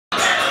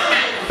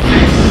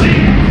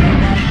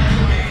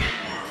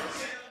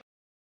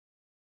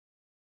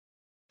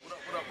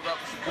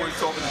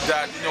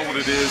ride. You know what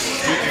it is.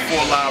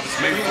 54 Live.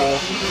 It's May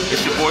 4th.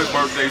 It's your boy's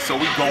birthday, so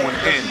we going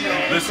in.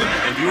 Listen,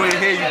 if you ain't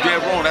here, you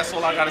dead wrong. That's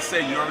all I gotta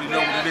say. You already know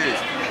what it is.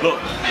 Look,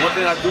 one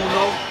thing I do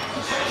know,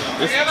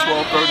 it's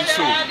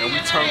 12:32, and we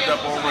turned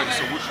up already.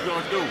 So what you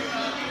gonna do?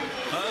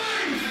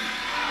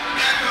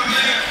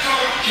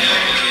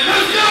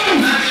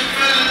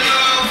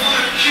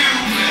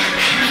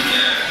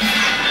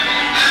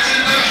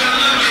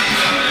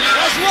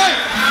 That's right.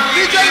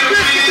 DJ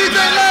Biscuit, DJ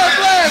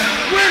LastLaff.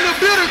 We're in the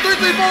building,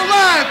 334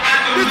 Live.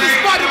 This is the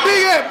spot to be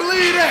at,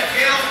 believe that.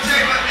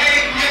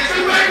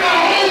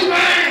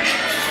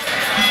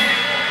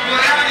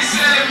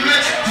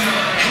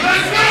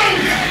 Let's go!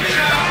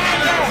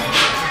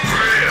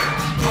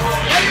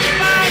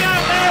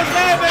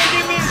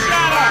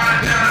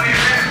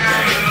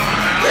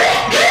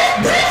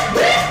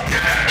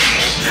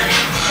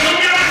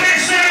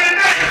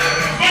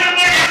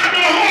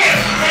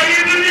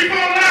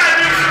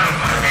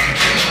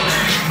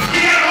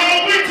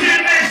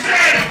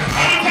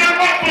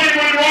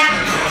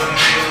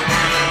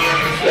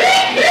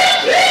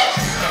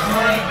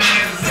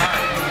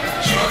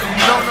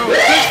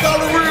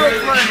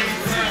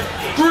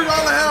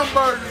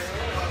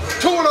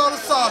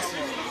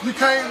 You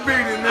can't beat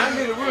it,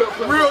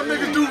 nigga. Real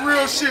niggas do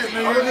real shit,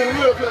 nigga.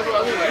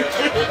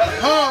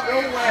 Huh?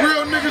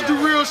 Real niggas do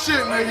real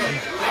shit, nigga.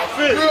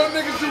 Real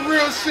niggas do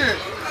real shit.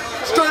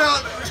 Straight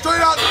out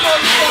the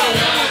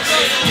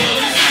motherfucker.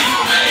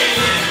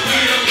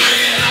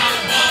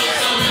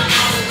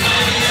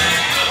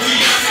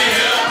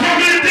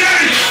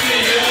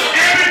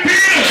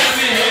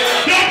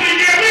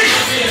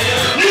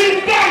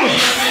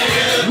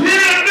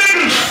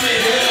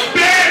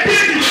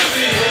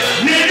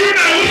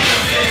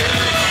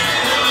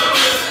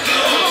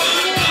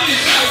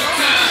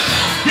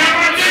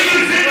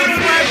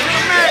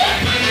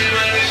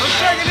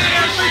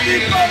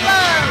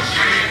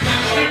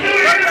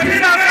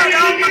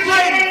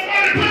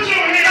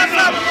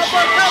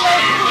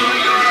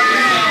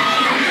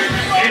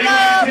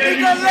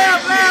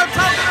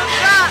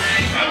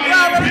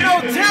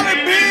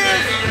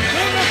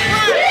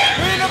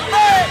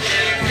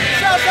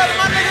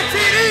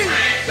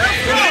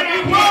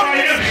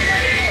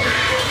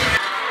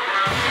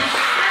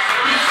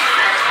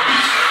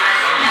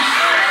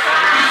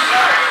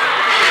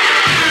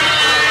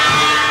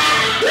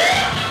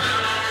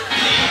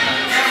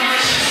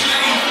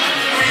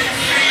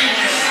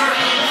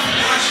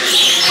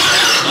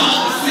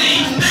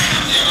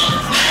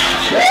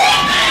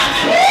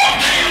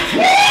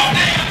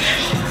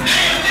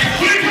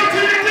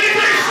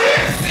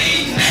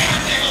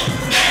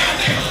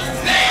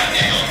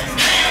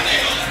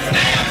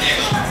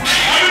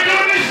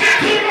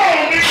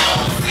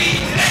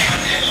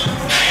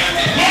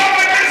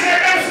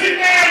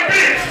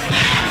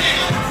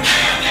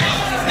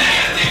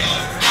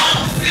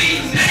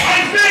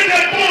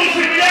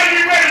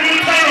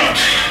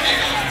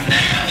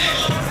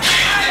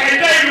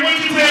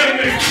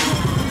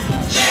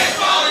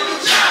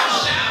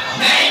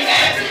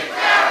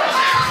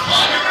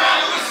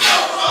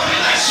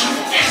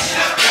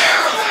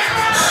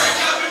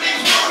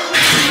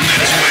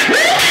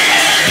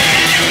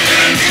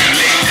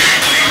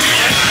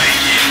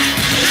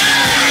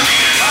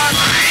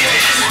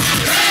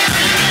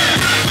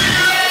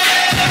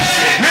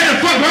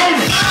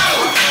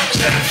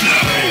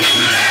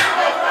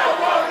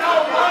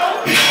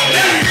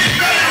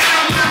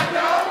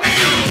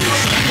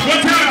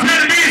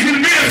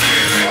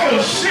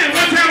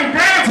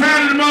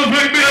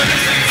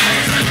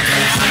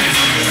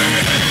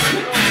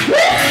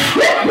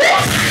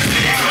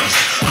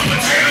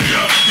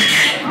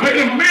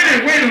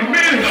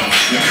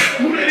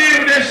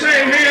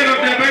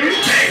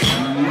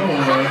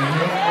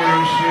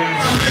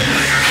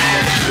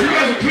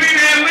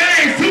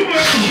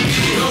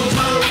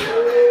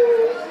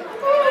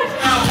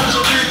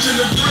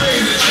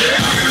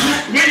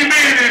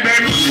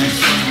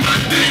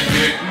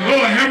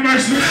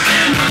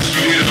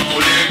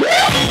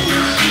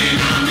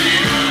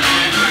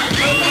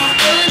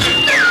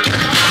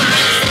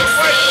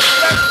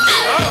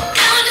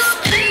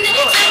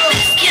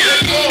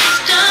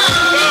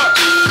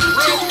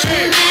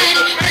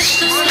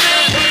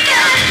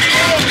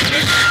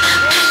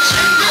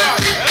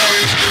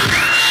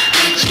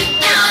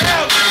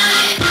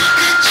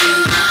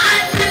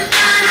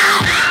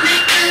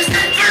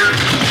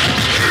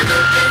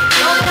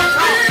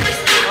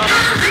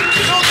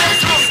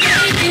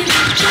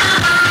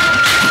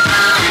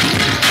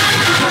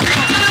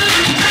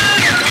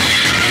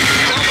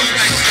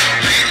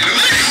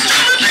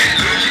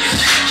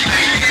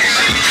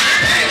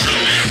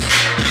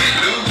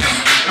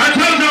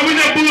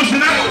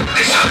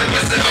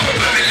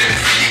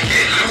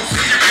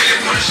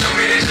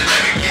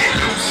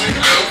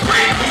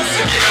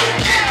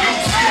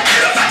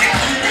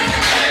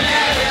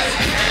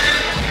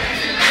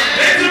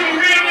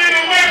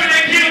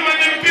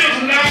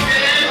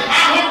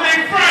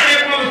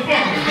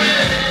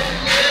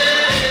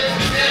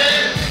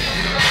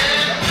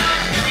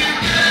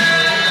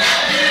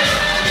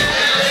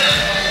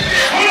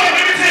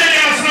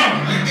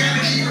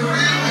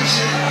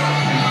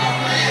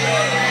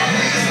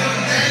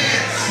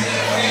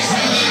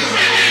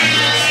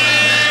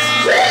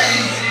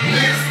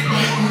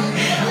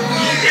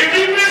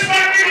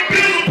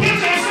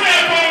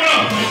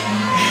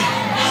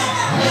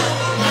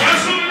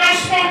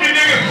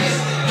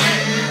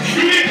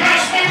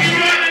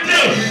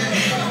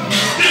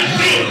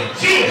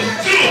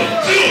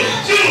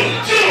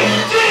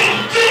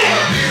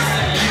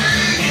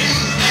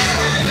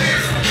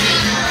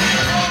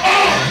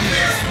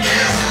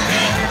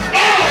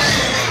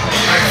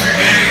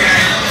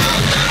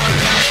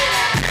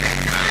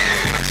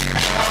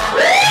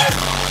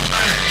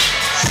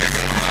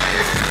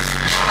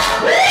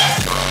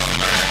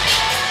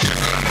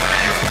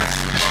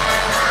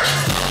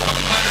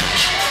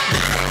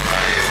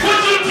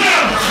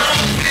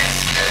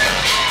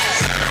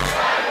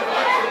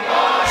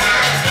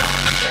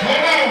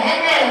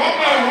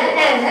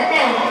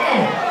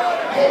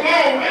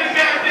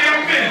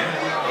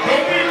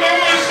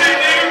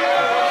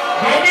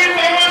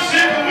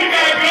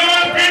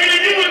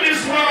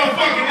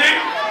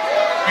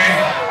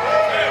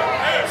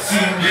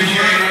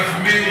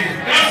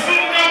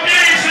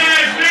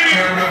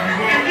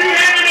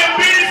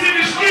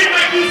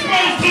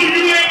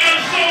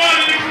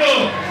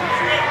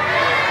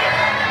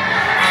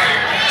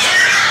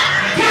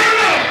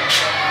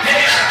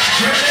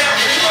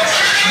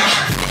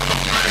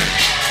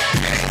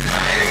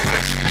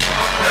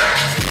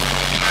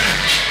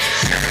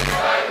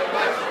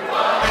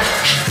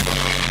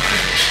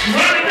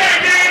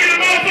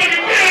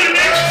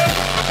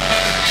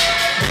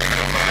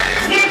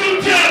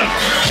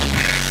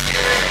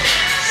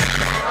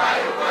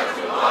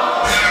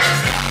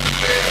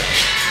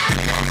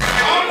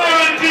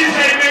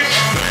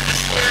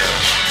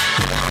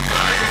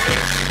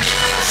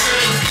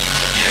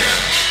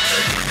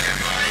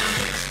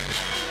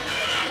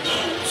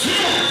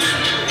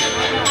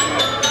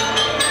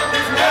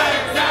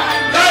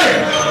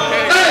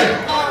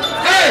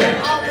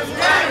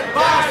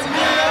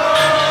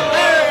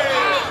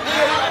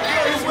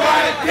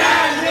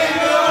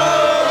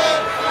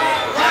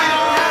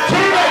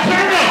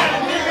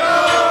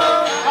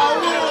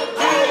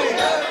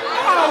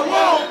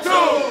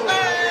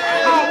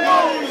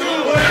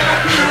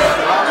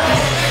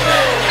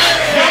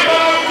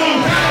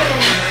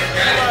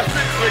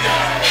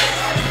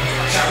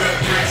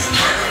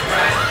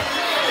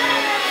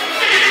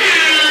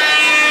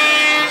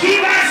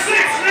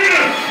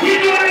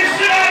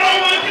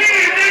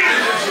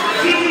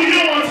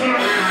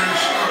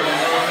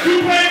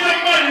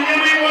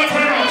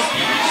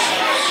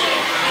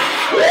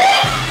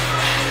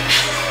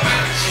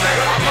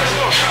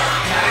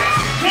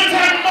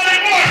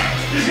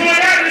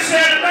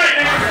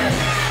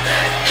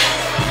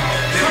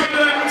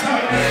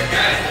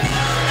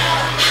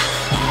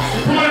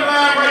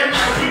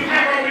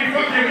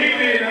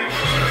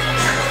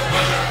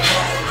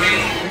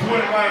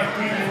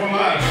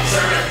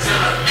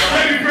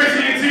 Maybe first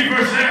ENT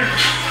versus Eric.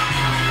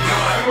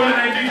 Everyone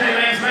named DJ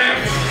LastLaff.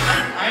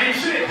 I ain't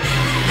shit.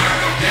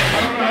 I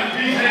don't know how to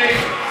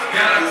DJ.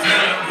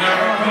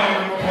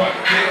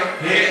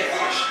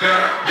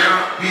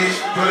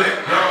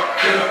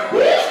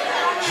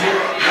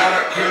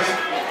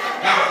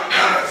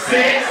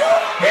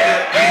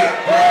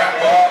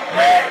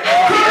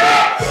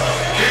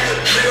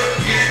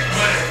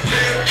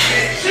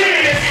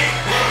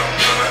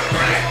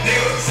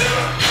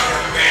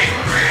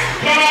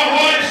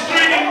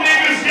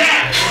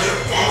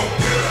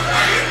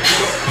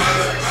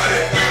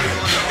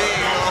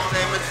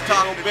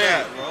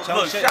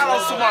 Look, shout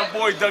out to my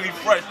boy Douggie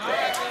Fresh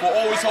for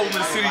always holding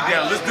the city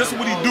down. This is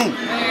what he do.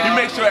 He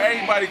makes sure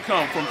everybody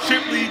come from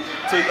Chipley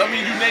to, I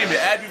mean, you name it,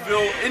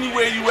 Abbeville,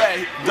 anywhere you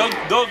at.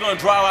 Doug gonna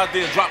drive out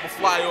there and drop a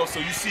flyer off so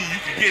you see you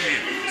can get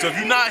here. So if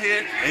you're not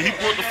here and he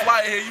put the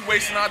flyer here, you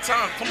wasting our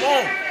time. Come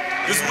on.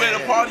 This is where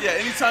the party at.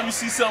 Anytime you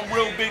see something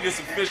real big, it's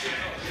official.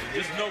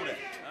 Just know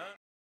that.